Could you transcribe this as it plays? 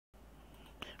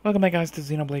Welcome back, guys, to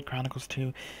XenoBlade Chronicles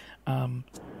 2.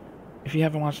 If you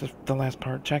haven't watched the last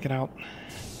part, check it out.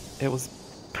 It was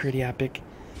pretty epic.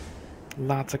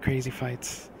 Lots of crazy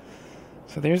fights.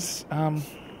 So there's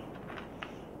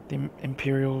the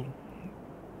Imperial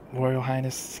Royal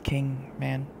Highness King,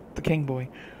 man. The King Boy.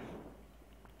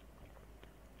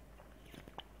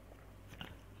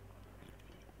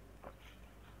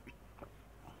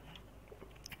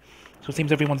 So it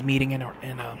seems everyone's meeting in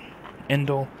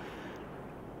Endel.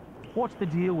 What's the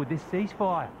deal with this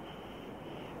ceasefire?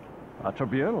 A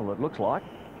tribunal, it looks like.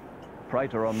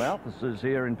 Praetor on Malthus is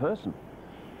here in person.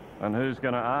 And who's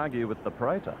going to argue with the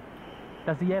Praetor?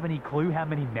 Does he have any clue how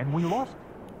many men we lost?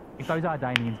 If those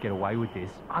Ardanians get away with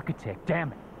this, architect,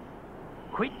 damn it.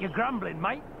 Quit your grumbling,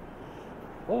 mate.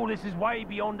 All this is way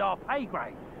beyond our pay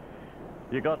grade.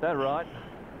 You got that right.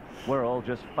 We're all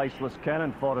just faceless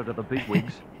cannon fodder to the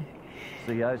bigwigs.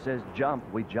 CO says jump,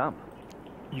 we jump.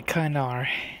 You kinda are.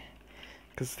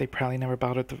 Because they probably never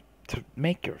bothered to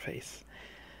make your face.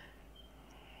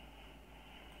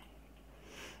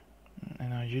 I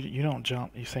know, you don't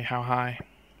jump, you say how high.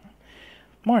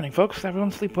 Morning, folks.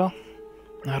 Everyone sleep well?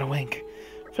 Not a wink.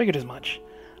 Figured as much.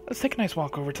 Let's take a nice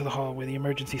walk over to the hall where the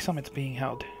emergency summit's being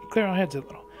held. Clear our heads a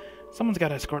little. Someone's got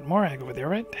to escort Morag over there,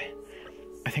 right?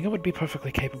 I think I would be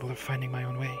perfectly capable of finding my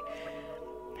own way.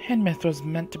 Henmith was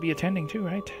meant to be attending too,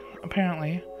 right?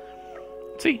 Apparently.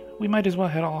 See, we might as well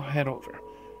head over.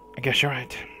 I guess you're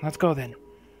right. Let's go then.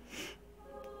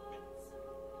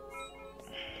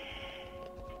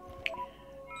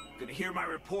 Gonna hear my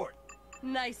report.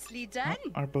 Nicely done.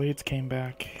 Our blades came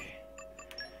back.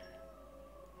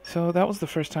 So that was the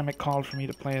first time it called for me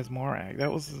to play as Morag.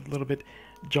 That was a little bit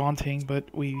jaunting, but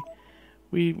we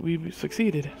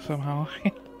succeeded somehow.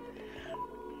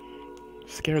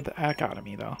 Scared the heck out of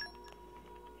me though.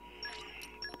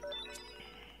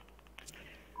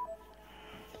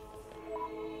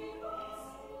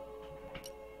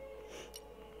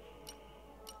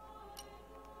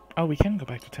 Oh, we can go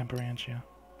back to Temperantia.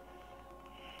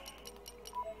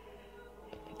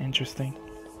 Interesting.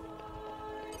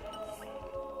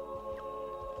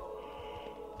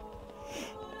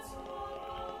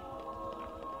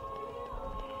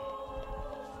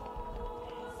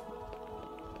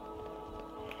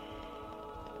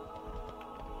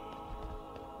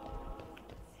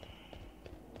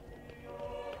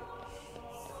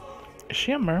 Is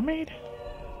she a mermaid?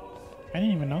 I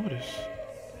didn't even notice.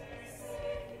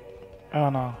 Oh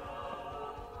no.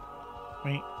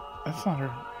 Wait, that's not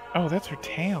her. Oh, that's her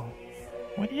tail.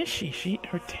 What is she?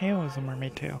 Her tail is a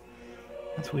mermaid tail.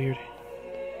 That's weird.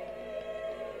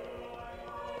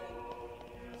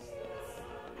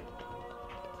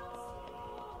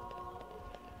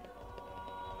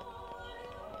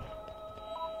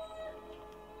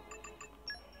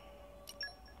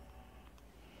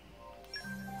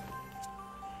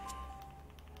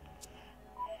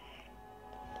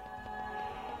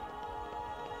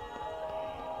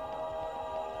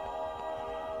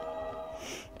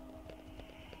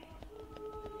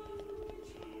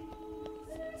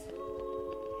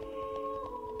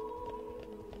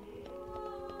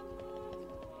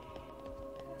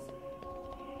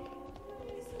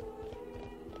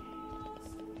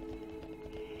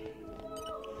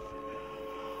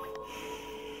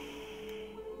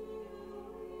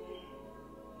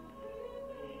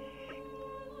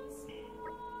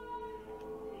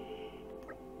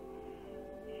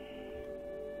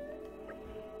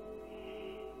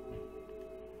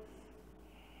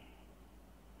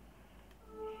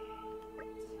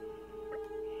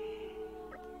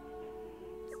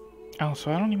 Oh,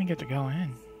 so I don't even get to go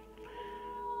in.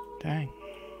 Dang.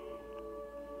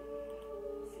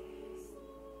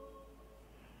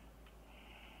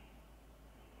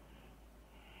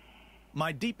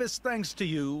 My deepest thanks to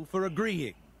you for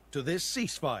agreeing to this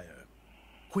ceasefire,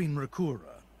 Queen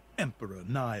Rakura, Emperor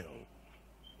Nile.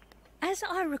 As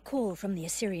I recall from the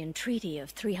Assyrian treaty of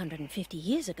 350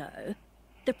 years ago,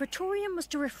 the Praetorium was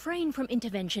to refrain from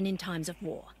intervention in times of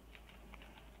war.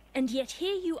 And yet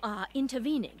here you are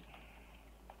intervening.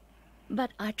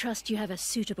 But I trust you have a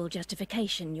suitable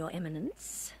justification, Your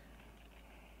Eminence.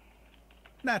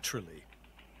 Naturally.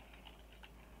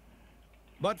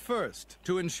 But first,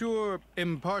 to ensure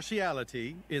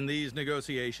impartiality in these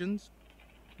negotiations,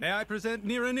 may I present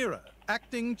Nira,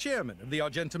 acting chairman of the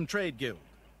Argentum Trade Guild.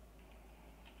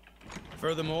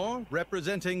 Furthermore,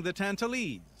 representing the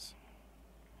Tantalese,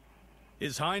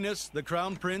 His Highness the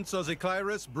Crown Prince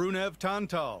Ozikairis Brunev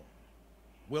Tantal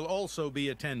will also be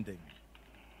attending.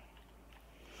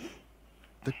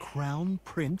 The Crown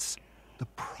Prince? The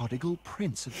prodigal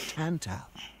prince of Tantal.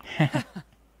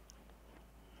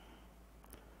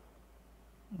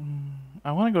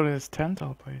 I want to go to this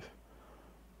tantal place.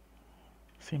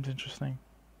 Seems interesting.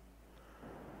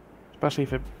 Especially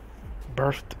if it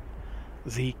birthed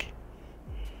Zeke.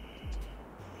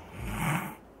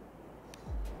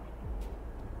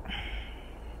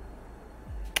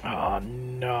 Oh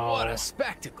no. What a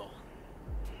spectacle.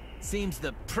 Seems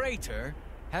the Praetor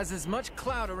has as much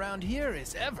clout around here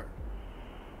as ever.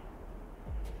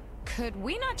 Could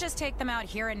we not just take them out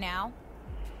here and now?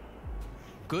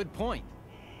 Good point.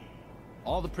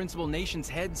 All the principal nations'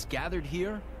 heads gathered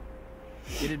here?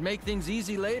 It'd make things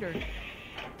easy later.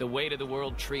 The way to the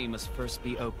World Tree must first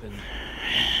be opened.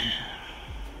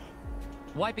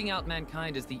 Wiping out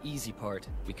mankind is the easy part.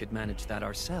 We could manage that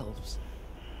ourselves.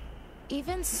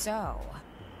 Even so.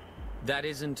 That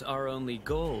isn't our only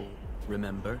goal,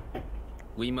 remember?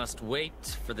 We must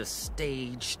wait for the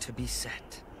stage to be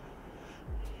set.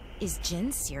 Is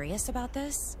Jin serious about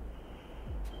this?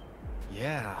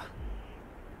 Yeah.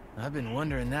 I've been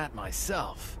wondering that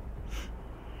myself.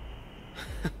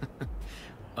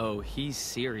 Oh, he's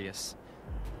serious.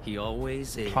 He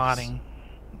always is. Plotting.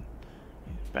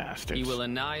 Bastards. He will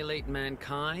annihilate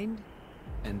mankind,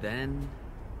 and then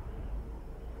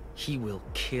he will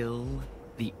kill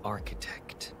the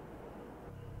architect.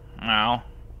 Wow.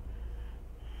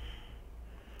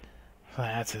 So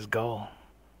that's his goal.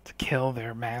 To kill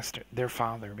their master, their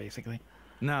father, basically.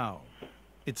 Now,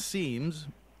 it seems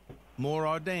Mor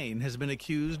Ardain has been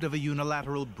accused of a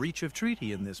unilateral breach of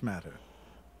treaty in this matter.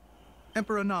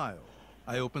 Emperor Nile,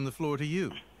 I open the floor to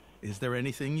you. Is there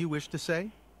anything you wish to say?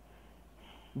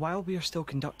 While we are still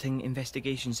conducting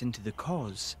investigations into the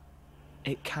cause,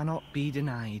 it cannot be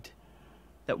denied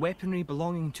that weaponry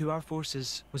belonging to our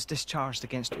forces was discharged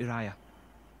against Uriah.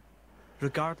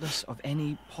 Regardless of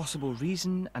any possible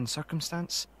reason and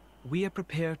circumstance, we are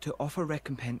prepared to offer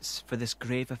recompense for this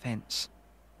grave offense.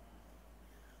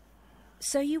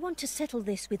 So you want to settle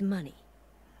this with money?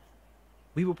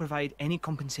 We will provide any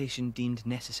compensation deemed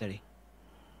necessary.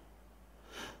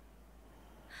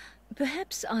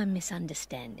 Perhaps I'm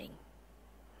misunderstanding.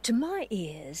 To my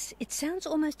ears, it sounds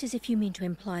almost as if you mean to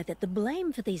imply that the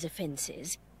blame for these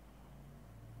offences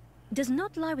does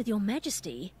not lie with your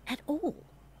majesty at all.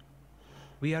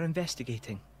 We are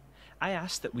investigating. I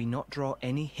ask that we not draw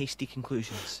any hasty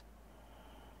conclusions.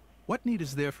 What need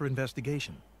is there for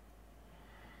investigation?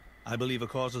 I believe a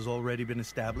cause has already been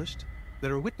established.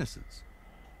 There are witnesses.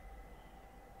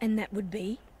 And that would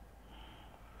be?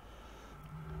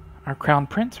 Our crown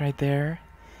prince right there.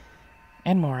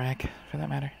 And Morak, for that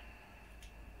matter.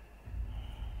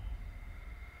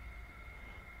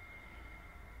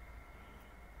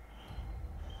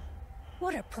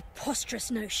 What a preposterous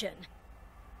notion.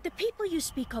 The people you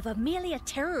speak of are merely a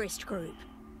terrorist group.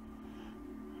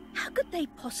 How could they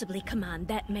possibly command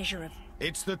that measure of...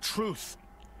 It's the truth.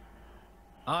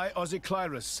 I,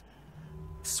 Ozyclyrus,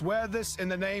 swear this in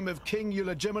the name of King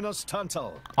Eulogimenus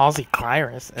Tantal.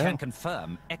 Ozyclyrus? Can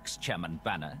confirm ex-chairman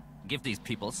Banner give these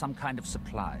people some kind of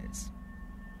supplies.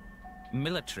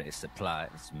 Military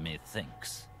supplies,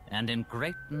 methinks. And in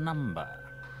great number,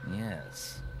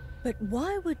 yes. But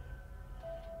why would...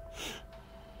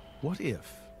 What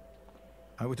if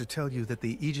I were to tell you that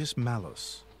the Aegis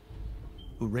Malus,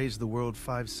 who raised the world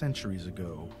 5 centuries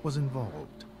ago, was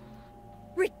involved?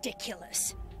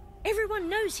 Ridiculous. Everyone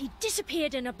knows he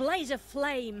disappeared in a blaze of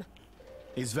flame.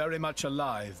 He's very much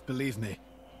alive, believe me.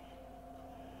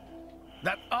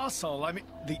 That arsehole, I mean,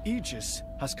 the Aegis,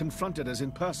 has confronted us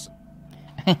in person.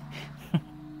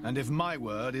 And if my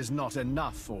word is not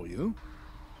enough for you...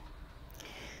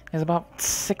 There's about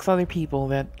 6 other people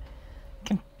that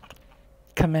can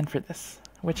come in for this,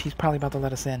 which he's probably about to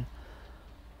let us in.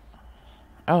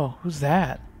 Oh, who's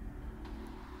that?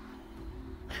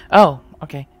 Oh,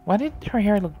 okay. Why did her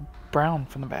hair look brown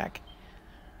from the back?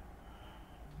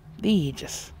 The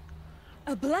Aegis.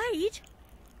 A blade?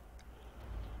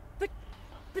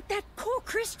 But that core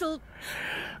crystal...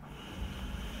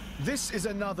 This is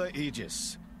another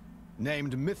Aegis,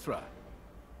 named Mithra.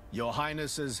 Your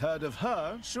Highness has heard of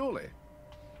her, surely?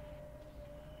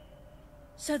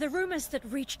 So the rumors that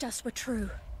reached us were true.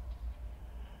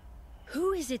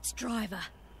 Who is its driver?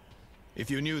 If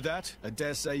you knew that, I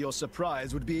dare say your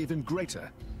surprise would be even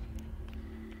greater.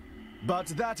 But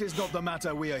that is not the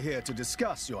matter we are here to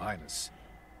discuss, Your Highness.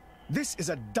 This is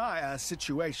a dire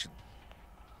situation.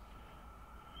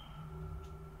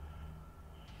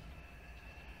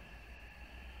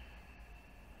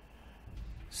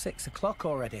 "6 o'clock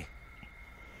already.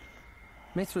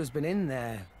 Mithra's been in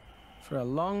there for a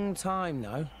long time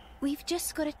now." We've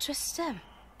just got to trust them.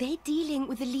 They're dealing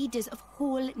with the leaders of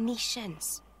whole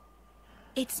nations.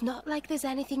 It's not like there's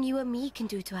anything you or me can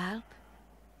do to help.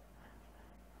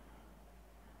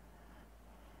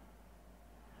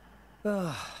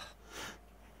 Ugh.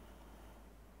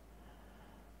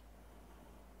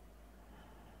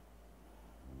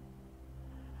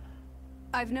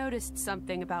 I've noticed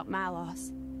something about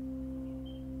Malos.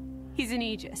 He's an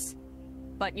Aegis,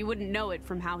 but you wouldn't know it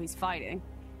from how he's fighting.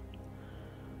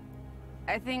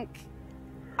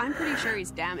 I'm pretty sure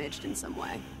he's damaged in some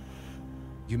way.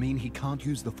 You mean he can't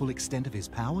use the full extent of his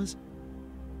powers?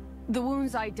 The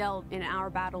wounds I dealt in our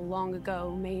battle long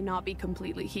ago may not be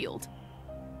completely healed.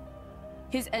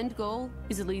 His end goal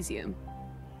is Elysium.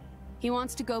 He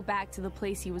wants to go back to the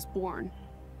place he was born.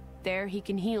 There he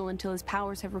can heal until his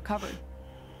powers have recovered.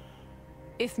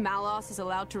 If Malos is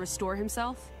allowed to restore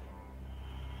himself,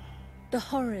 the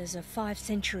horrors of 5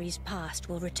 centuries past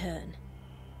will return.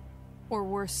 Or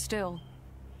worse still,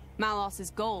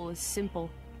 Malos's goal is simple.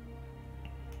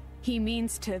 He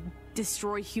means to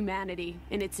destroy humanity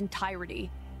in its entirety.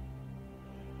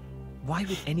 Why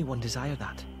would anyone desire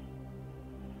that?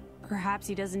 Perhaps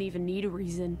he doesn't even need a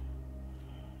reason.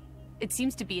 It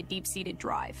seems to be a deep-seated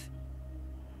drive.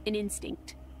 An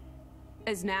instinct.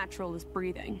 As natural as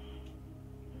breathing.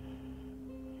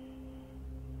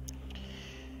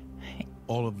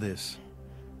 All of this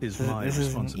is my This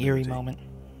is an eerie moment.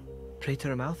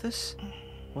 Praetor Amalthus?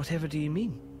 Whatever do you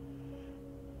mean?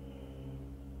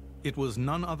 It was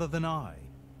none other than I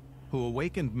who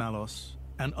awakened Malos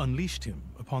and unleashed him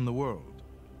upon the world.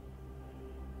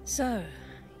 So,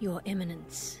 Your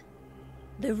Eminence,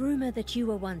 the rumor that you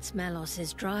were once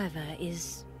Malos's driver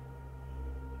is...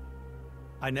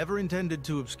 I never intended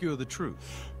to obscure the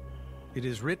truth. It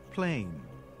is writ plain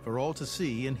for all to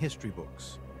see in history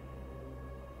books.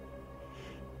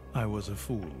 I was a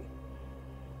fool.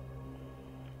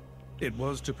 It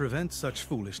was to prevent such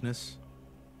foolishness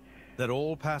that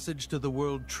all passage to the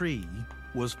World Tree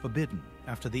was forbidden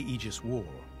after the Aegis War.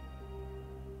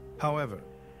 However,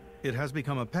 it has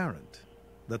become apparent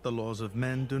that the laws of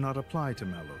men do not apply to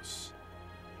Malos.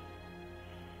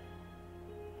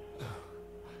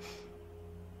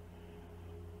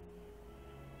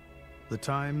 The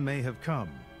time may have come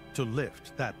to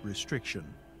lift that restriction.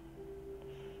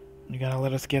 You gotta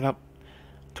let us get up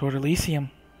toward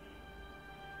Elysium.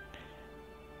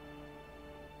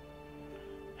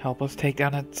 Help us take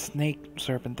down that snake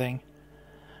serpent thing.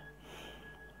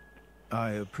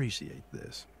 I appreciate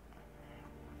this.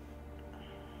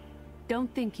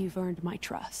 Don't think you've earned my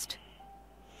trust.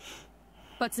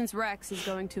 But since Rex is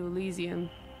going to Elysium,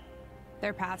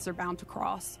 their paths are bound to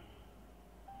cross.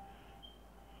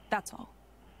 That's all.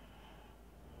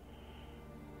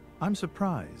 I'm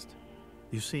surprised.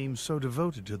 You seem so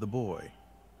devoted to the boy.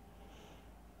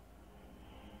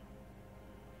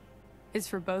 It's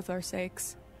for both our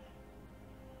sakes.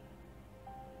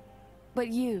 But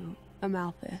you,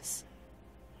 Amalthus,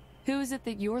 who is it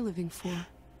that you're living for?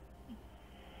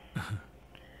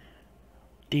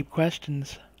 Deep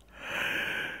questions.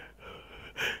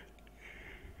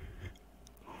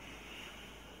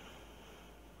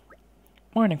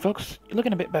 Morning, folks. You're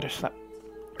looking a bit better slept.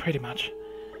 Pretty much.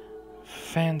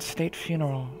 Fan's state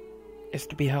funeral is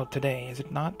to be held today, is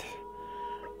it not?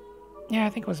 Yeah, I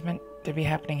think it was meant to be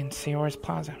happening in Siora's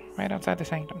Plaza, right outside the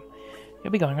sanctum.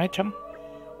 You'll be going, right, chum?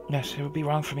 Yes, it would be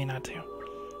wrong for me not to.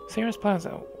 Siora's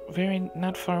Plaza, very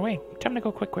not far away. Time to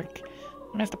go quick.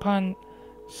 Master Pawn,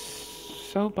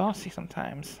 so bossy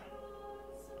sometimes.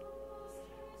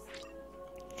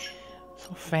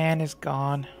 So Fan is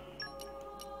gone.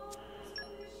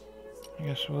 I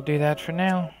guess we'll do that for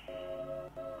now.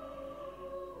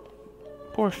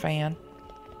 Poor Fan.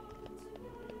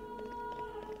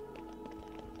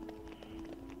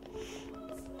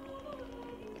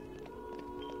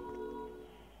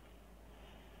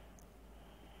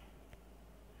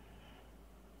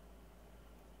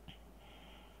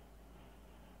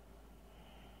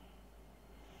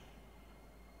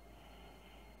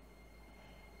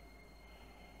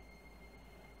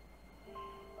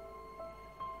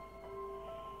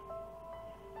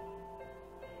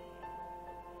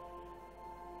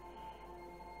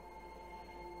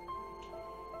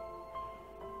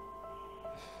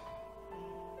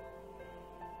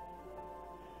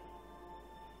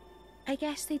 I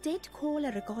guess they did call her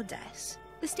a goddess.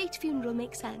 The state funeral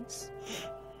makes sense.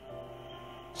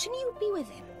 Shouldn't you be with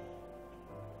him?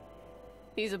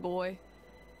 He's a boy.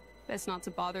 Best not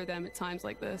to bother them at times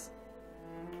like this.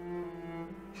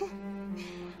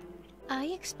 I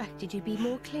expected you'd be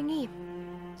more clingy.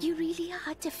 You really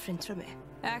are different from her.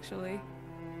 Actually,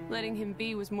 letting him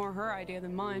be was more her idea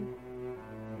than mine.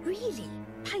 Really?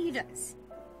 Pyra's?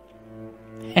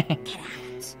 Get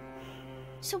out.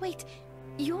 So wait,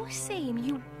 you're saying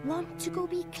you want to go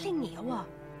be clingy or what?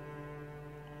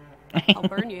 I'll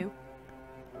burn you.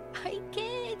 I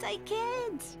get my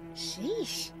kid.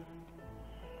 Sheesh.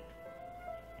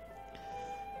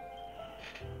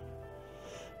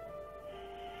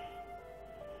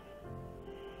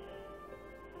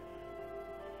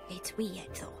 It's weird,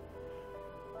 though.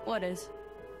 What is?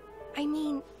 I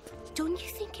mean, don't you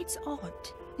think it's odd?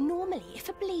 Normally, if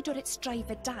a blade or its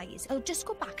driver dies, it'll just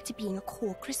go back to being a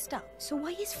core crystal. So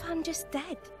why is Fan just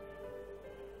dead?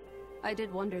 I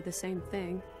did wonder the same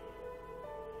thing.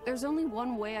 There's only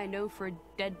one way I know for a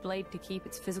dead blade to keep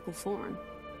its physical form.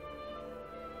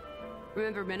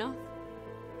 Remember Minoth?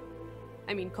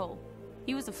 I mean Cole.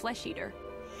 He was a flesh eater.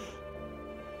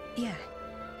 Yeah.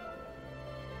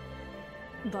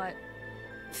 But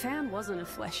Fan wasn't a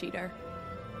flesh eater.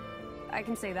 I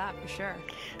can say that for sure.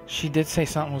 She did say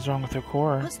something was wrong with her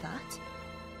core. What's that?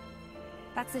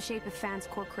 That's the shape of Fan's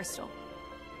core crystal.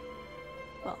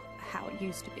 Well, how it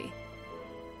used to be.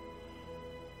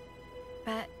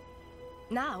 But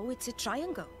now it's a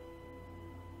triangle.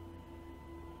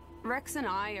 Rex and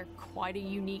I are quite a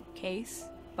unique case,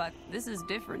 but this is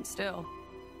different still.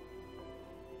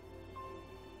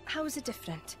 How is it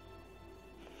different?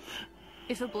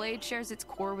 If a blade shares its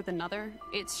core with another,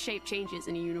 its shape changes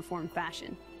in a uniform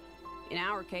fashion. In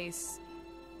our case,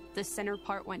 the center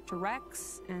part went to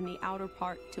Rex, and the outer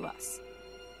part to us.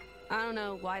 I don't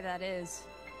know why that is,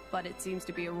 but it seems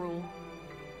to be a rule.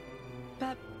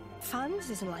 But Fan's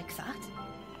isn't like that.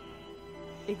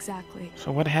 Exactly.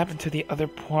 So what happened to the other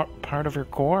part of her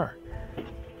core?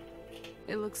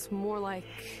 It looks more like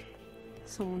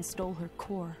someone stole her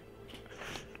core,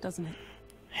 doesn't it?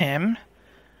 Him?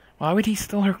 Why would he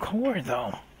steal her core,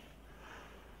 though?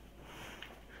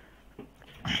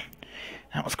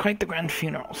 That was quite the grand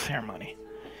funeral ceremony.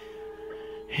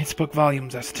 It spoke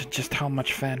volumes as to just how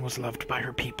much Fan was loved by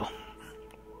her people.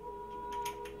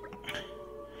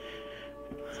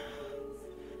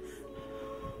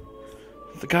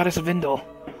 The goddess of Indol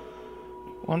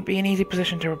won't be an easy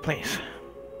position to replace.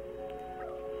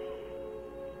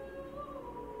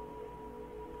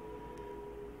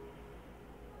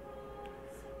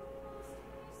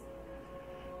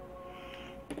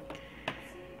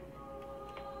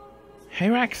 Hey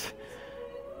Rex,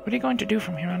 what are you going to do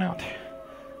from here on out?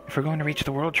 If we're going to reach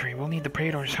the World Tree, we'll need the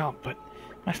Praetor's help, but...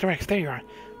 Master Rex, there you are.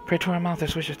 Praetor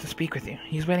Amalthus wishes to speak with you.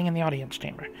 He's waiting in the audience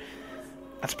chamber.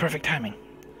 That's perfect timing.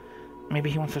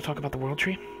 Maybe he wants to talk about the World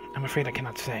Tree? I'm afraid I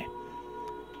cannot say.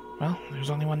 Well,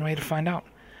 there's only one way to find out.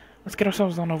 Let's get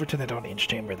ourselves on over to that audience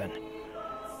chamber, then.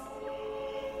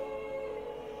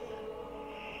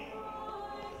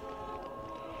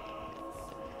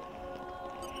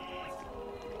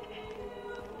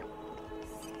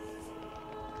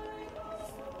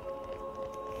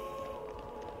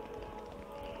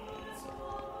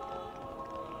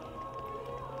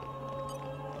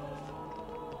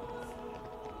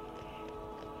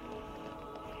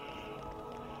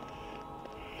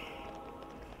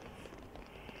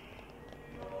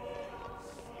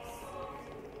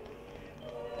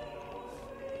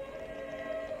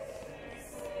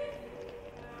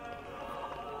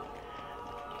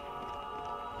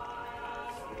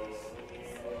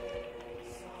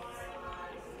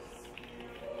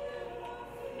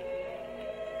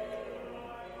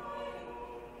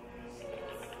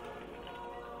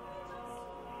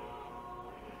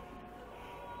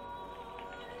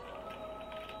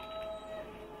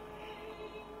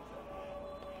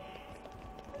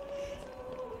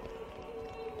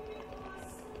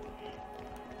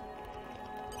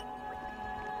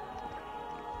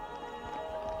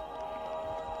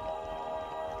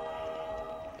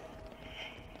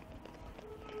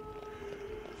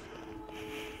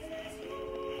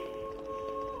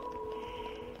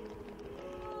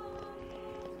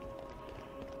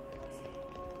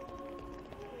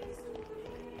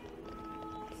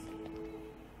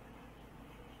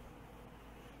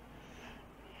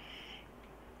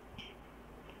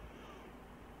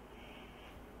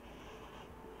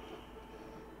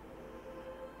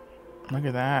 Look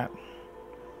at that.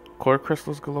 Core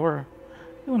crystals galore.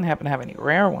 You wouldn't happen to have any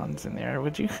rare ones in there,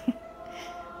 would you?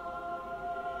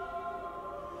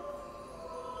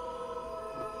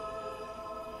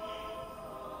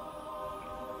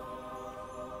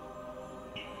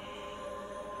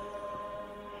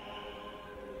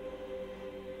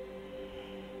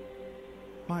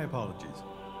 My apologies.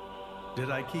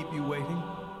 Did I keep you waiting?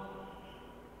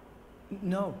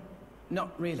 No,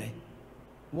 not really.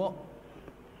 What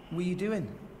were you doing?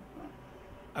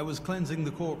 I was cleansing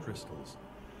the core crystals.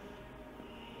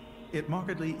 It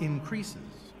markedly increases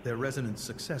their resonance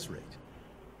success rate.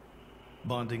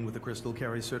 Bonding with the crystal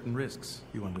carries certain risks,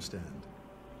 you understand.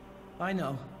 I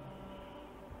know.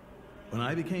 When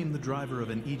I became the driver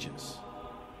of an Aegis,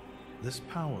 this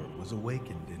power was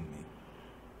awakened in me.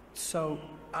 So,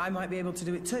 I might be able to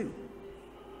do it too?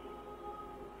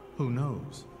 Who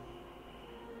knows?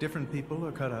 Different people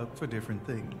are cut out for different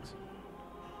things.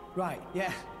 Right,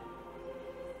 yeah.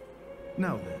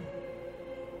 Now then,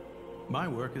 my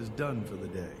work is done for the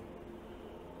day.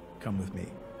 Come with me.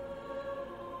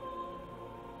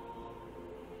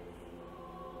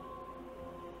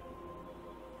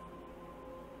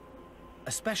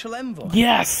 A special envoy?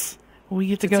 Yes! We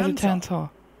get to go to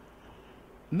Tantal.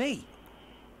 Me?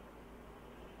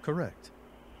 Correct.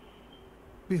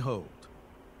 Behold.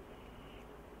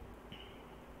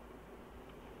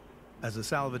 As a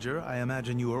salvager, I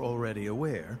imagine you are already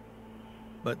aware,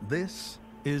 but this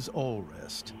is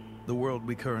Allrest, the world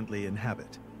we currently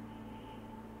inhabit.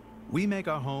 We make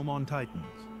our home on Titans,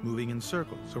 moving in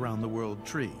circles around the world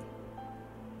tree.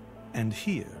 And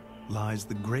here lies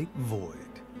the Great Void.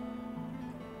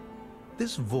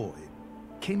 This void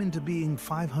came into being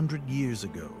 500 years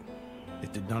ago.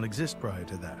 It did not exist prior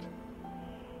to that.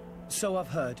 So I've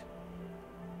heard.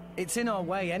 It's in our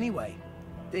way anyway.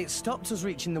 It stopped us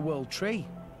reaching the world tree.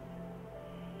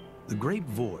 The Great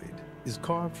Void is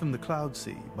carved from the Cloud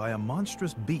Sea by a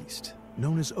monstrous beast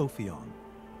known as Ophion.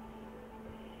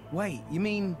 Wait, you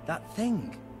mean that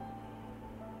thing?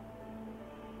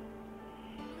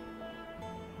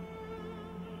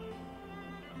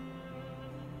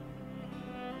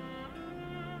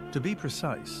 To be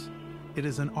precise, it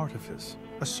is an artifice,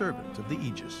 a servant of the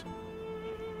Aegis.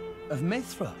 Of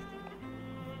Mithra?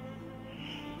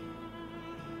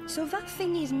 So that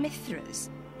thing is Mithra's,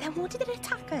 then what did it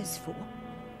attack us for?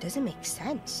 Doesn't make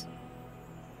sense.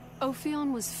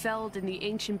 Ophion was felled in the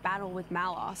ancient battle with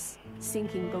Malos,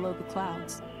 sinking below the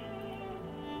clouds.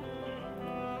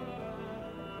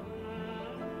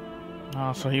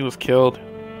 Oh, so he was killed.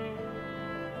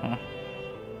 Huh.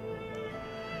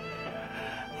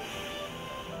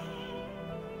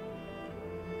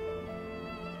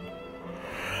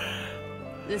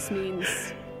 This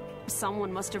means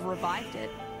someone must have revived it.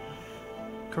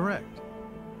 Correct.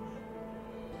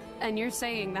 And you're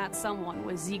saying that someone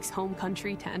was Zeke's home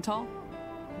country, Tantal?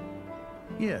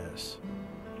 Yes.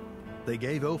 They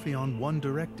gave Ophion one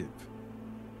directive: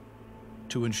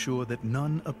 to ensure that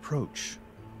none approach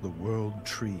the World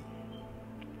Tree.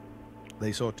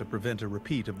 They sought to prevent a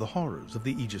repeat of the horrors of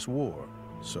the Aegis War,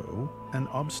 so an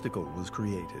obstacle was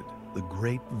created, the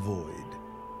Great Void.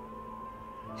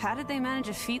 How did they manage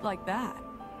a feat like that?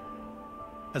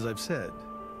 As I've said,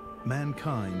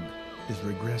 mankind is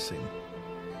regressing.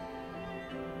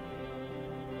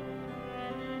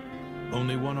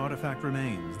 Only one artifact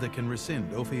remains that can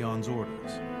rescind Ophion's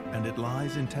orders, and it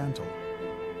lies in Tantal.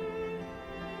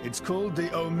 It's called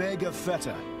the Omega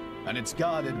Feta, and it's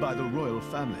guarded by the royal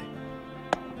family.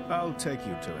 I'll take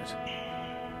you to it.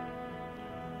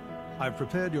 I've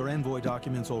prepared your envoy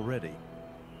documents already.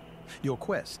 Your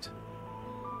quest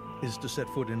is to set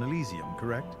foot in Elysium,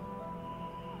 correct?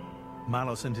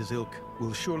 Malos and his ilk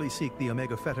will surely seek the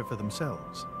Omega Feta for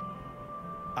themselves.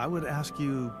 I would ask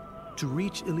you to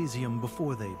reach Elysium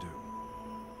before they do,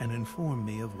 and inform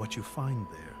me of what you find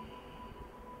there.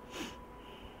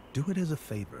 Do it as a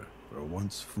favor for a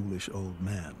once foolish old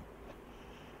man,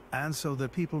 and so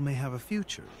that people may have a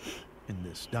future in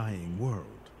this dying world.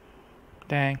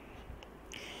 Dang.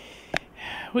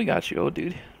 We got you, old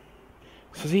dude.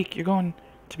 So Zeke, you're going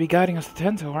to be guiding us to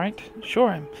Tantal, right?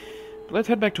 Sure, but let's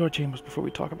head back to our chambers before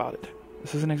we talk about it.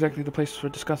 This isn't exactly the place for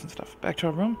discussing stuff. Back to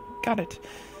our room? Got it.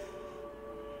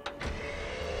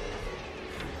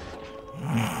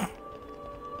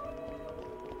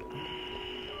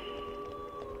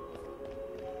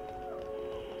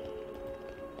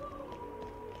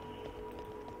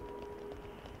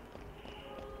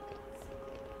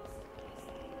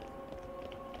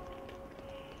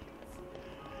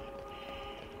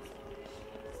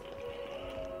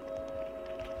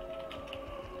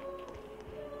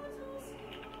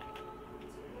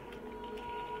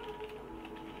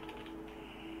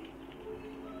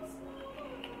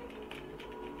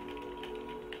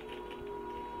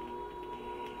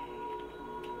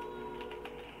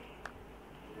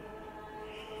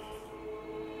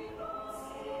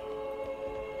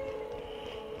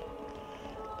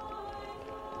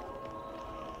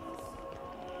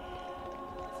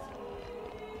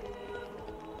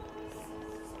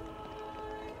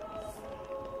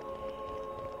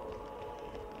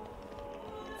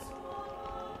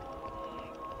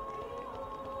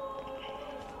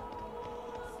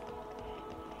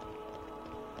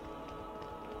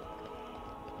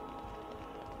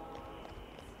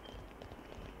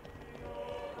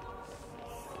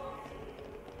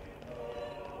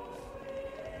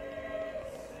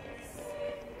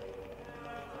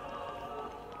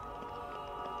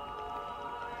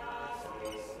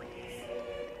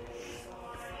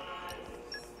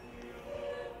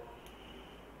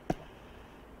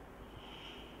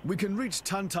 We can reach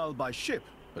Tantal by ship,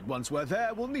 but once we're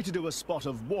there, we'll need to do a spot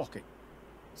of walking.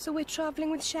 So we're travelling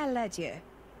with Shell led here?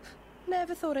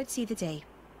 Never thought I'd see the day.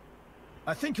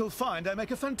 I think you'll find I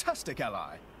make a fantastic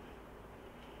ally.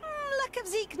 Luck of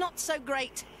Zeke not so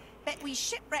great. Bet we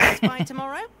shipwrecked by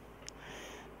tomorrow.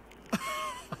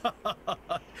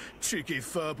 Cheeky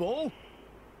furball.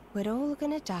 We're all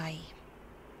gonna die.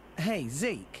 Hey,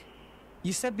 Zeke.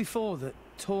 You said before that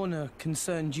Torna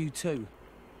concerned you too.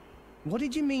 What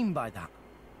did you mean by that?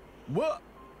 What?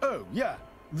 Oh, yeah,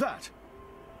 that.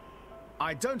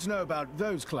 I don't know about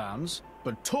those clowns,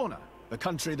 but Torna, the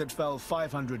country that fell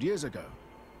 500 years ago,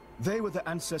 they were the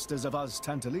ancestors of us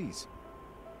Tantalese.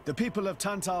 The people of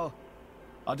Tantal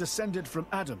are descended from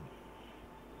Adam,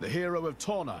 the hero of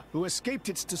Torna, who escaped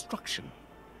its destruction.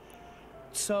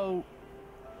 So,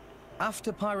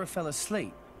 after Pyra fell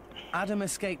asleep, Adam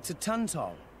escaped to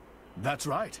Tantal? That's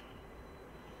right.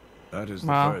 That is the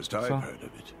Wow, first I've so- heard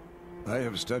of it. I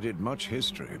have studied much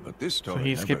history, but this So story he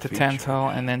never skipped to featured Tantal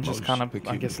and then just most kind of,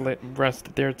 I guess,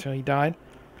 rested there till he died.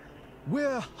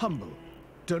 We're humble.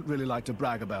 Don't really like to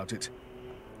brag about it.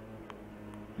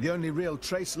 The only real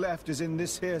trace left is in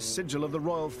this here sigil of the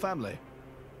royal family.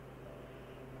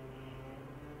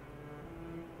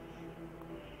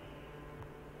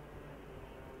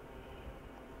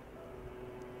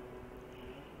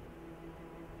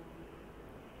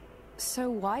 So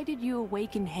why did you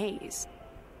awaken Hayes?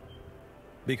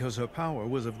 Because her power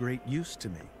was of great use to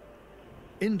me.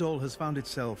 Indol has found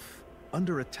itself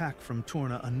under attack from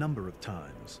Torna a number of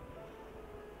times.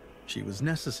 She was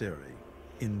necessary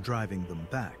in driving them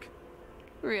back.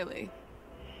 Really?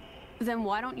 Then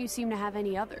why don't you seem to have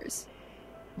any others?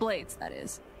 Blades, that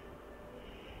is.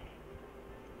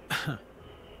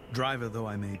 Driver though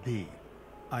I may be,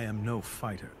 I am no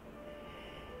fighter.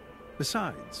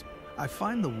 Besides, I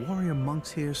find the warrior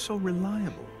monks here so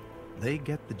reliable. They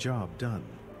get the job done.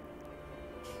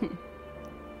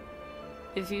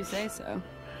 If you say so.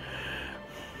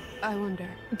 I wonder,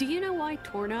 do you know why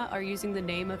Torna are using the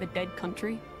name of a dead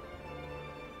country?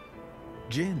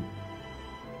 Jin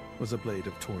was a blade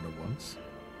of Torna once.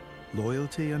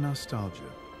 Loyalty or nostalgia?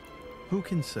 Who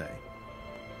can say?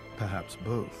 Perhaps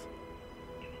both.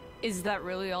 Is that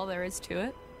really all there is to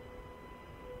it?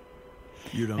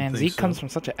 You don't And think Zeke so? comes from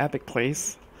such an epic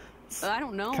place. I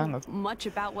don't know kind of- much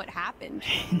about what happened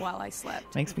while I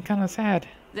slept. Makes me kind of sad.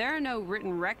 There are no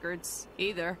written records,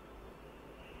 either.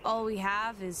 All we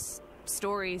have is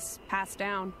stories passed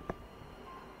down.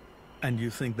 And you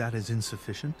think that is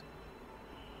insufficient?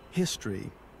 History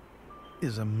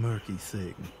is a murky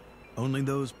thing. Only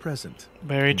those present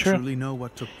Very can true. truly know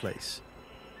what took place.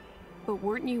 But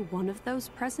weren't you one of those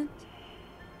present?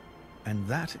 And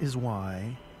that is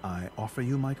why I offer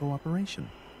you my cooperation.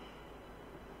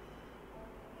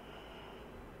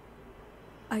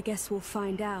 I guess we'll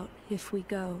find out if we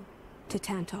go to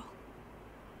Tantal.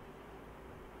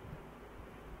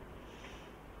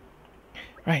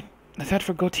 Right, let's head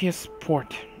for Gautier's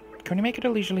port. Can we make it a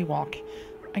leisurely walk?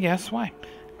 I guess, why?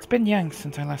 It's been years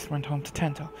since I last went home to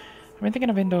Tantal. I've been thinking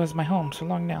of Indo as my home so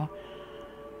long now.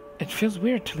 It feels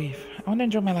weird to leave. I want to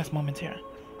enjoy my last moments here.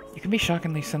 You can be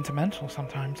shockingly sentimental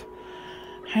sometimes.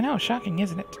 I know, shocking,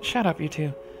 isn't it? Shut up, you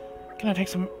two. Can I take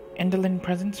some indolent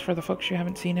presents for the folks you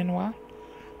haven't seen in a while?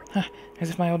 Huh, as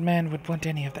if my old man would want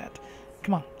any of that.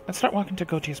 Come on, let's start walking to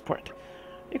Gautier's port.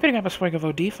 You could grab a swig of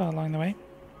Odifa along the way.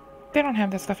 They don't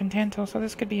have that stuff in Tantal, so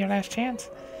this could be your last chance.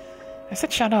 I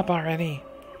said shut up already.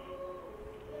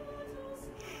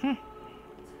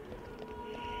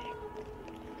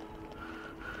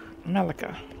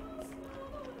 Melika.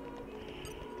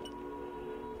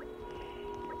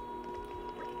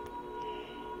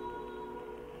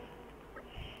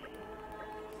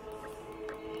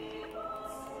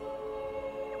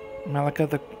 Melika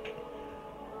the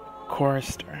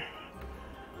chorister.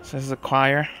 So this is a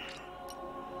choir.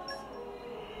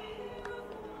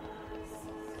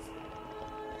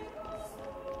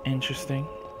 Interesting.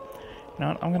 You know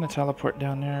what? I'm gonna teleport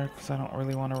down there because I don't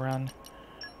really want to run.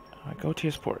 Go to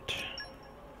his port.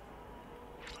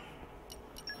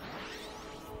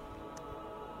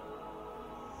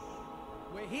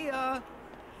 We're here!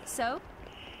 So,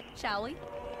 shall we?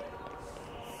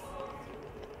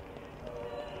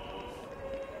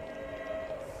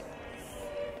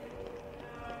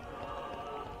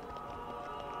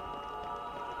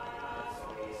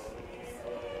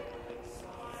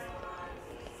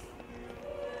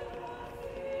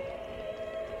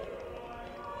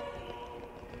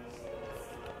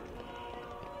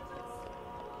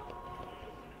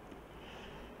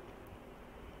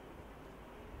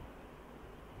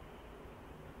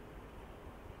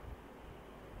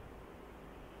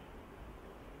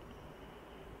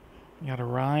 You got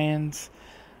Orions,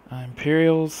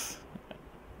 Imperials.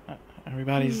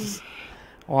 Everybody's just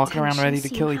walking around ready to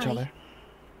kill each other.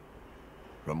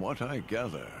 From what I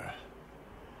gather,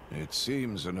 it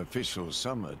seems an official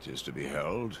summit is to be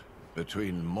held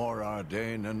between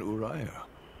Morardain and Uriah.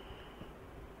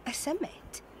 A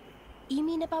summit? You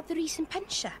mean about the recent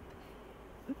punch-up?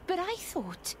 But I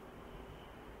thought...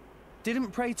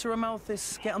 Didn't Praetor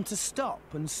Amalthus get him to stop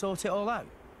and sort it all out?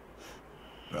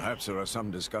 Perhaps there are some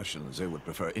discussions they would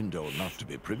prefer Indol not to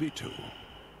be privy to.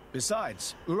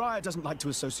 Besides, Uriah doesn't like to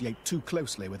associate too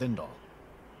closely with Indol.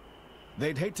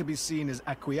 They'd hate to be seen as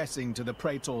acquiescing to the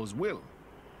Praetor's will.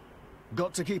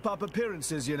 Got to keep up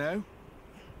appearances, you know.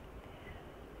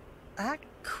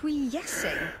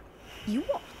 Acquiescing? You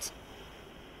what?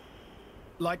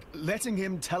 Like letting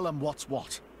him tell them what's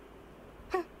what.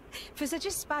 For such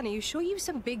a spanner, you sure use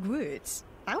some big words.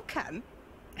 How come?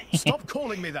 Stop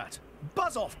calling me that!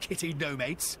 Buzz off, kitty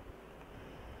no-mates!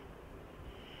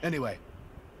 Anyway,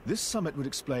 this summit would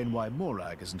explain why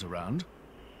Morag isn't around.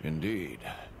 Indeed.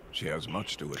 She has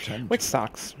much to attend Which to.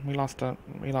 sucks. We lost our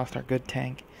good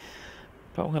tank.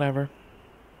 But whatever.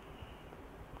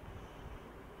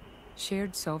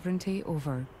 Shared sovereignty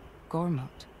over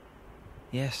Gormott.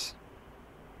 Yes.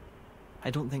 I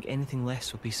don't think anything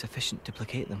less would be sufficient to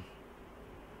placate them.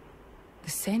 The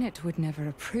Senate would never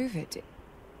approve it.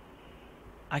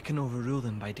 I can overrule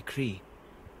them by decree.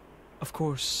 Of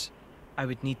course, I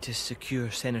would need to secure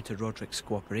Senator Roderick's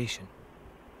cooperation.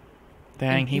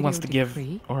 Dang, he wants to give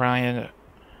decree? Orion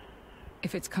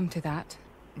If it's come to that,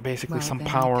 basically well, some then I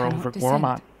power cannot over dissent.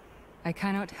 Gormott. I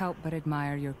cannot help but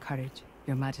admire your courage,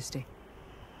 your majesty.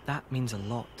 That means a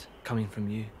lot coming from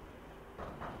you.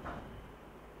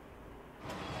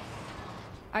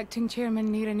 Acting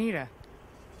Chairman Nira.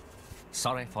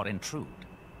 Sorry for intrude.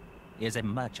 Is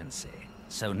emergency,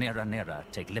 so Nira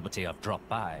take liberty of drop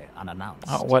by unannounced.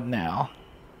 Oh, what now?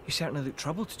 You certainly look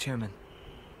troubled, Chairman.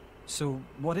 So,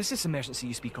 what is this emergency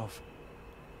you speak of?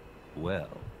 Well...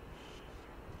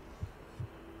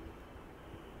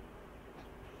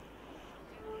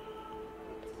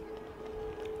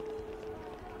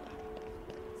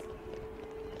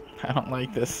 I don't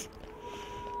like this.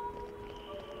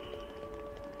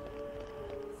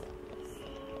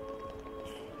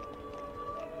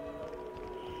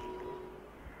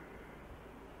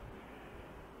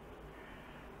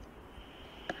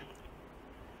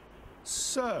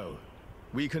 So,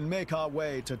 we can make our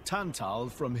way to Tantal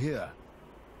from here.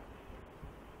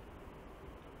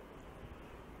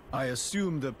 I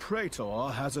assume the Praetor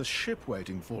has a ship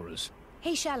waiting for us.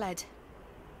 Hey, Shalad.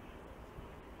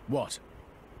 What?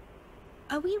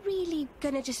 Are we really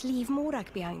gonna just leave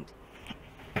Morag behind?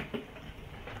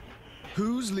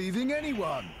 Who's leaving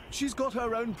anyone? She's got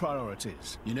her own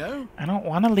priorities, you know? I don't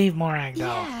want to leave Morag, though.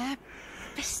 Yeah,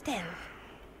 but still.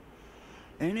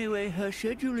 Anyway, her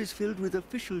schedule is filled with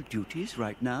official duties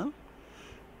right now.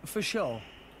 For sure.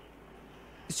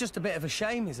 It's just a bit of a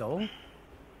shame is all.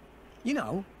 You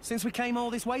know, since we came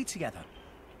all this way together.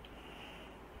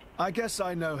 I guess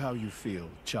I know how you feel,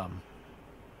 chum.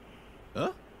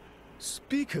 Huh?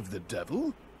 Speak of the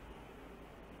devil.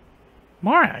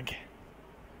 Morag.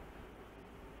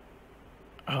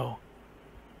 Oh.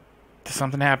 Did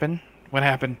something happen? What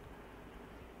happened?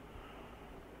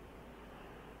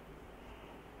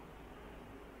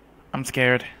 I'm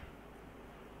scared.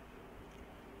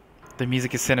 The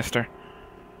music is sinister.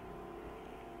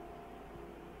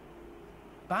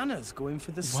 Banner's going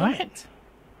for the What? summit.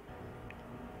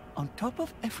 On top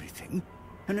of everything,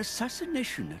 an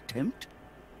assassination attempt?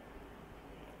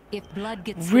 If blood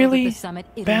gets spilled Really? at the summit,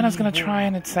 it'll Banner's mean gonna war. try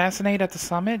and assassinate at the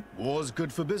summit? War's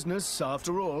good for business,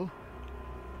 after all.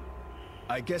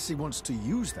 I guess he wants to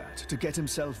use that to get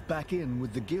himself back in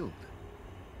with the guild.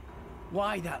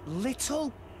 Why, that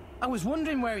little? I was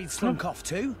wondering where he'd slunk off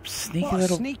to. Sneaky what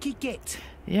little... a sneaky git.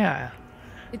 Yeah.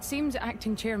 It seems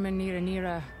Acting Chairman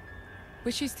Nira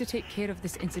wishes to take care of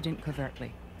this incident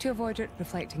covertly, to avoid it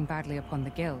reflecting badly upon the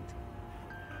guild.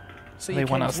 So They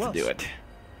want us to do it.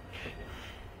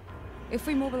 If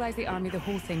we mobilize the army, the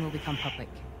whole thing will become public.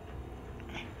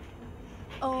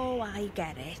 Oh, I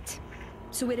get it.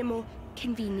 So we're a more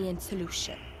convenient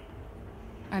solution.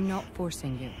 I'm not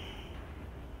forcing you.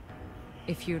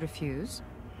 If you refuse,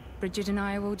 Bridget and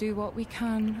I will do what we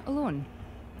can alone.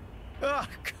 Ah,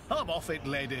 come off it,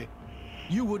 lady.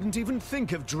 You wouldn't even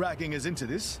think of dragging us into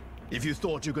this, if you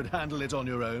thought you could handle it on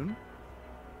your own.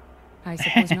 I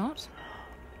suppose not.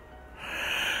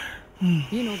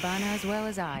 You know Banner as well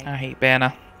as I. I hate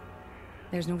Banner.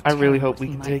 There's no I really telling hope what we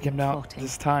he can might take be him out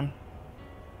plotting.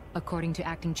 According to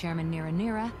Acting Chairman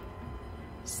Nira,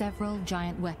 Several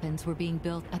giant weapons were being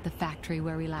built at the factory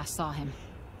where we last saw him.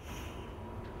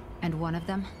 And one of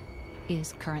them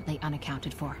is currently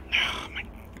unaccounted for.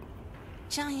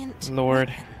 Giant Lord.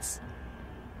 weapons.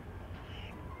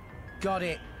 Got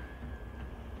it.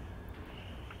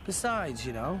 Besides,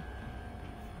 you know,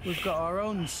 we've got our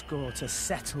own score to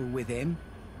settle with him.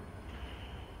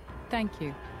 Thank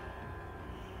you.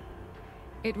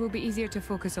 It will be easier to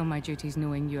focus on my duties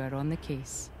knowing you are on the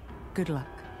case. Good luck.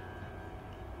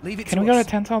 Leave it Can we go to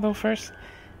Tantal though first?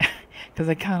 Because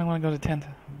I kind of want to go to Tantal.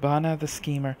 Bana the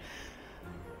Schemer.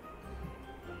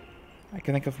 I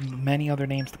can think of many other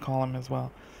names to call him as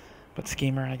well. But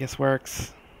Schemer, I guess,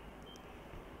 works.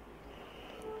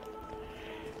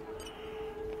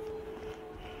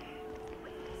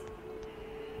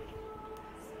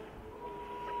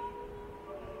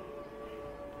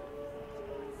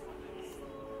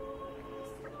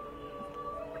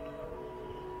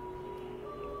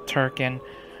 Turkin.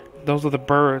 Those are the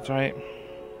birds, right?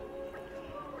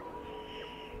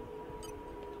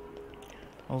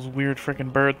 Those weird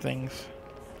freaking bird things.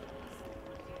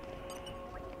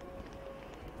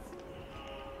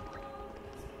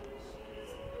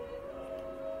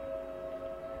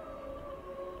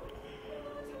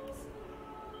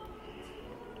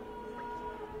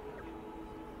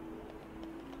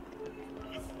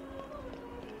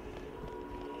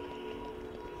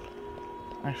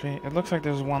 Actually, it looks like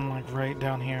there's one like right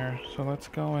down here. So let's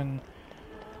go and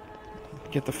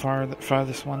get the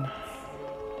farthest one.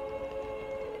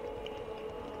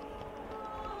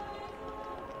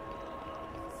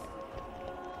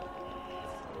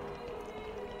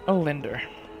 Oh, Linder.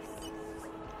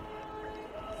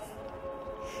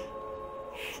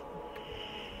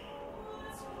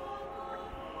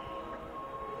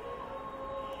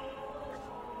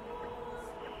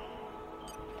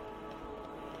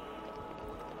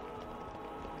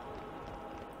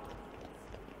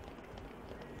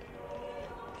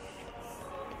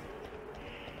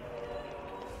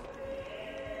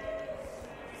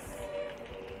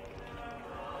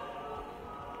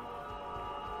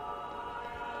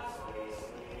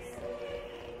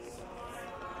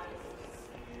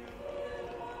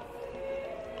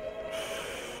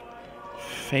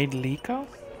 Fadelico?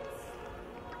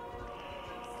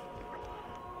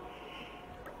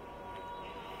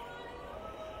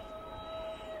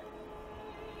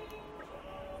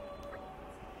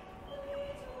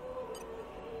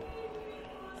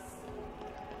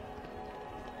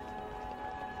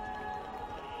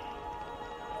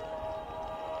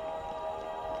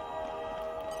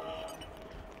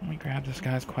 Let me grab this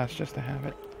guy's quest just to have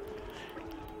it.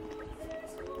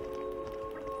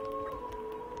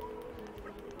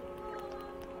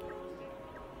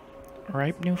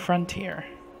 Ripe New Frontier.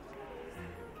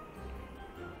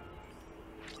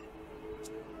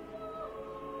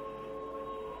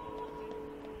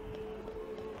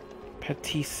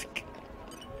 Petisk.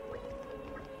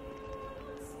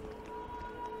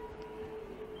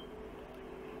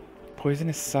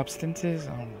 Poisonous substances?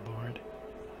 Oh lord.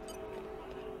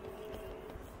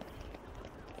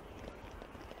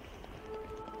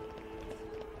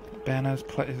 Bana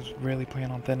is really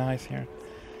playing on thin ice here.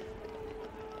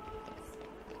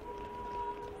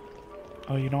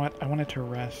 Oh, you know what? I wanted to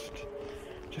rest.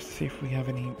 Just to see if we have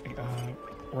any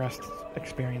rest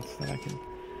experience that I can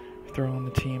throw on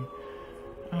the team.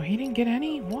 Oh, he didn't get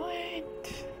any?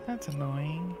 What? That's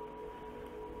annoying.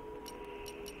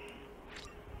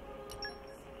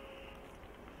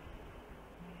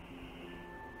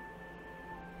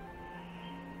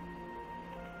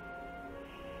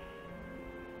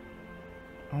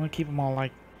 I want to keep them all,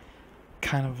 like,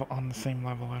 kind of on the same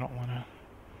level. I don't want to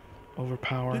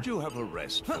overpower. Did you have a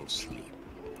restful sleep?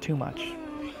 Too much.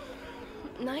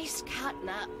 Nice cat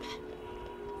nap.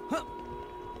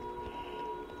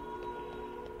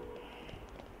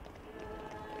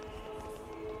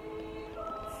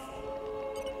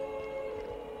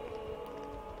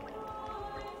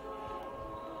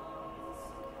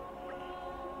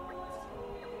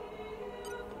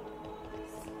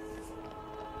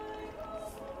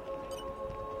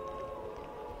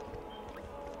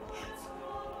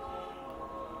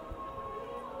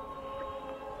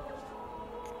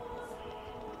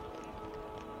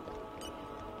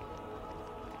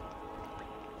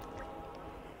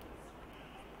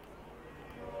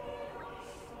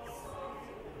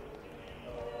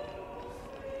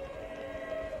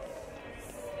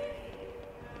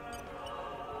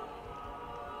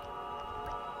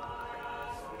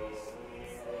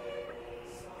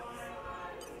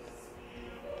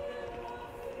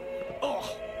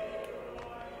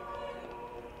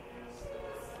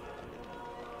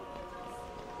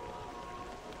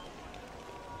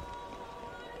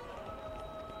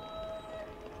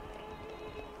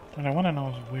 What I want to know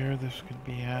is where this could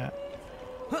be at.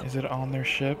 Is it on their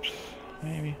ships?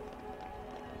 Maybe.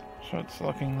 That's what it's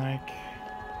looking like.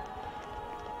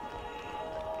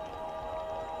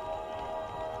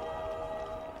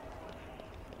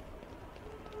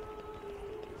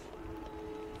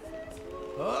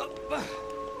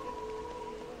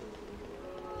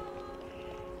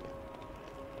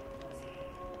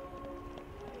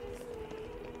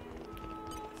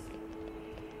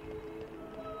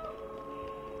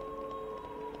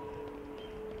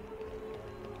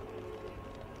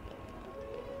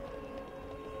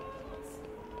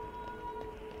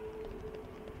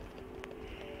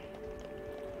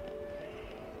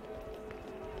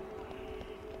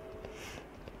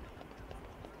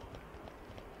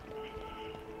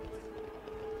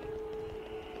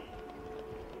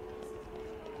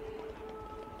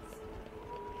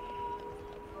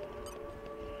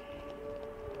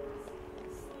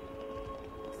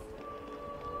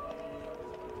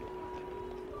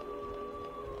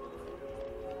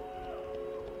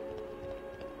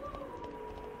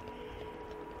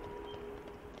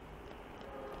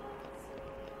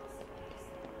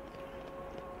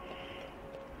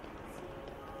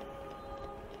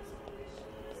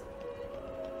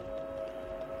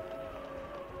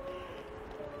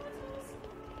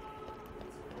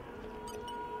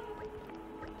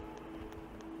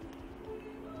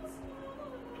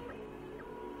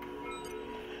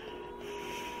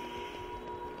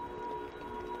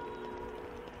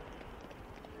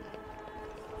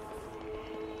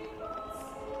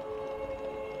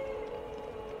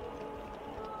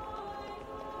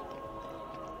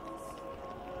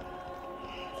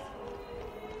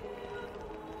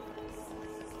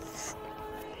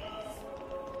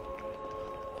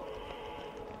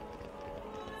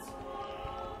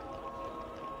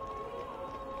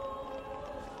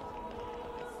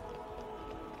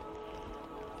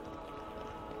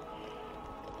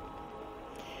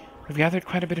 We've gathered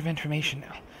quite a bit of information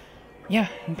now. Yeah,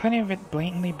 and plenty of it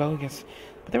blatantly bogus,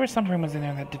 but there were some rumors in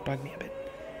there that did bug me a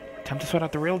bit. Time to sort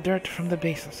out the real dirt from the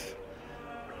basis.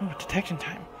 Oh, detection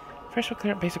time. First we'll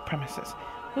clear up basic premises.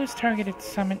 Who's targeted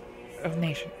Summit of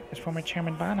Nation? Is former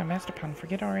Chairman Ban a master plan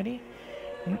forget already?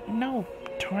 No,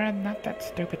 Tora, not that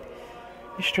stupid.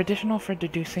 It's traditional for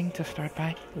deducing to start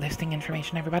by listing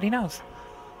information everybody knows.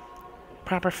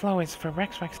 Proper flow is for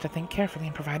Rex to think carefully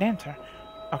and provide answer.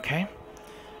 Okay.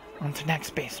 On to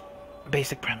next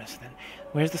basic premise, then.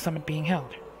 Where's the summit being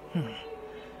held?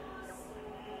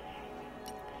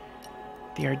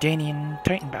 The Ardanian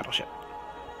Titan battleship.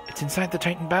 It's inside the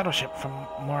Titan battleship from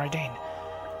Moradane.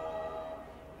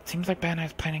 It seems like Bana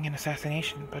is planning an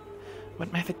assassination, but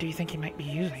what method do you think he might be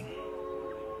using?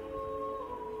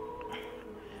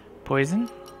 Poison?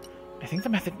 I think the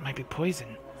method might be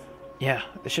poison. Yeah,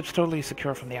 the ship's totally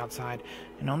secure from the outside,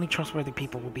 and only trustworthy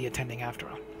people will be attending after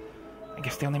all. I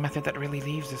guess the only method that really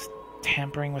leaves is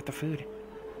tampering with the food.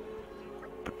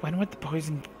 But when would the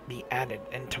poison be added,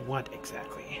 and to what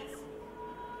exactly?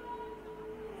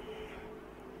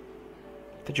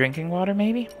 The drinking water,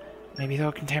 maybe? Maybe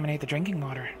they'll contaminate the drinking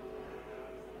water.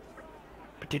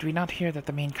 But did we not hear that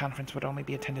the main conference would only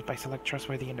be attended by select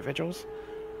trustworthy individuals?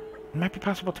 It might be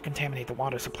possible to contaminate the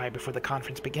water supply before the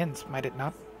conference begins, might it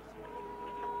not?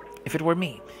 If it were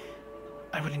me,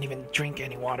 I wouldn't even drink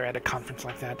any water at a conference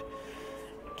like that.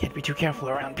 Can't be too careful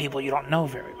around people you don't know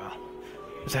very well.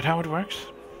 Is that how it works?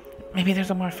 Maybe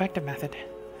there's a more effective method.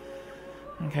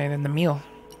 Okay, then the meal.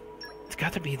 It's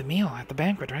got to be the meal at the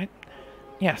banquet, right?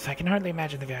 Yes, I can hardly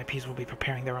imagine the VIPs will be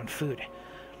preparing their own food.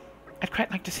 I'd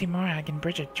quite like to see Morag and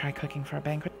Bridget try cooking for a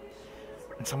banquet.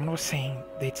 And someone was saying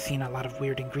they'd seen a lot of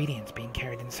weird ingredients being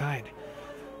carried inside.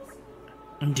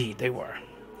 Indeed, they were.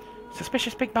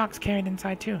 Suspicious big box carried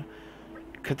inside, too.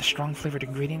 Could the strong flavored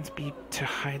ingredients be to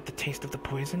hide the taste of the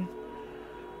poison?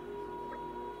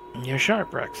 You're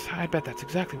sharp, Rex. I bet that's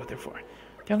exactly what they're for.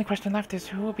 The only question left is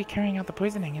who will be carrying out the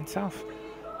poisoning himself.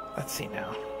 Let's see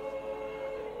now.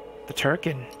 The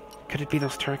Turkin. Could it be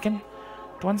those Turkin?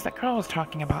 The ones that Carl was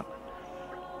talking about.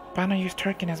 Bana used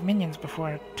Turkin as minions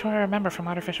before, to I remember from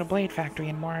Artificial Blade Factory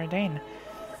in Moradane.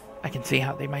 I can see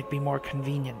how they might be more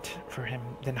convenient for him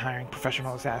than hiring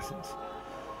professional assassins.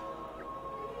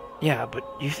 Yeah, but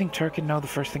you think Turkin know the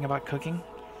first thing about cooking?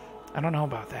 I don't know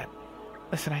about that.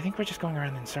 Listen, I think we're just going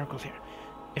around in circles here.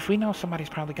 If we know somebody's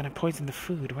probably going to poison the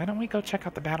food, why don't we go check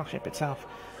out the battleship itself?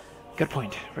 Good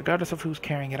point. Regardless of who's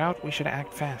carrying it out, we should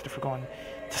act fast if we're going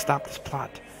to stop this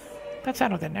plot. That's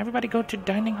settled then. Everybody go to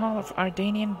dining hall of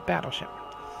Ardanian battleship.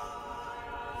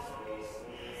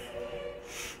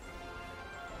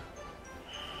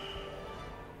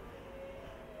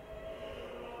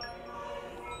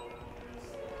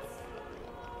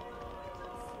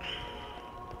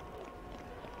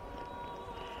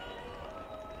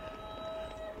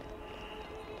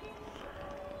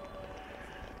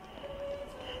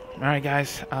 Alright,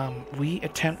 guys. We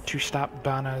attempt to stop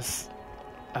Bana's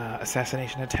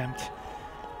assassination attempt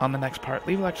on the next part.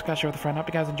 Leave a like, subscribe, share with a friend. Hope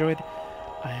you guys enjoyed.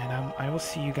 And I will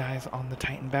see you guys on the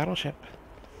Titan battleship.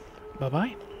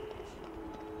 Bye-bye.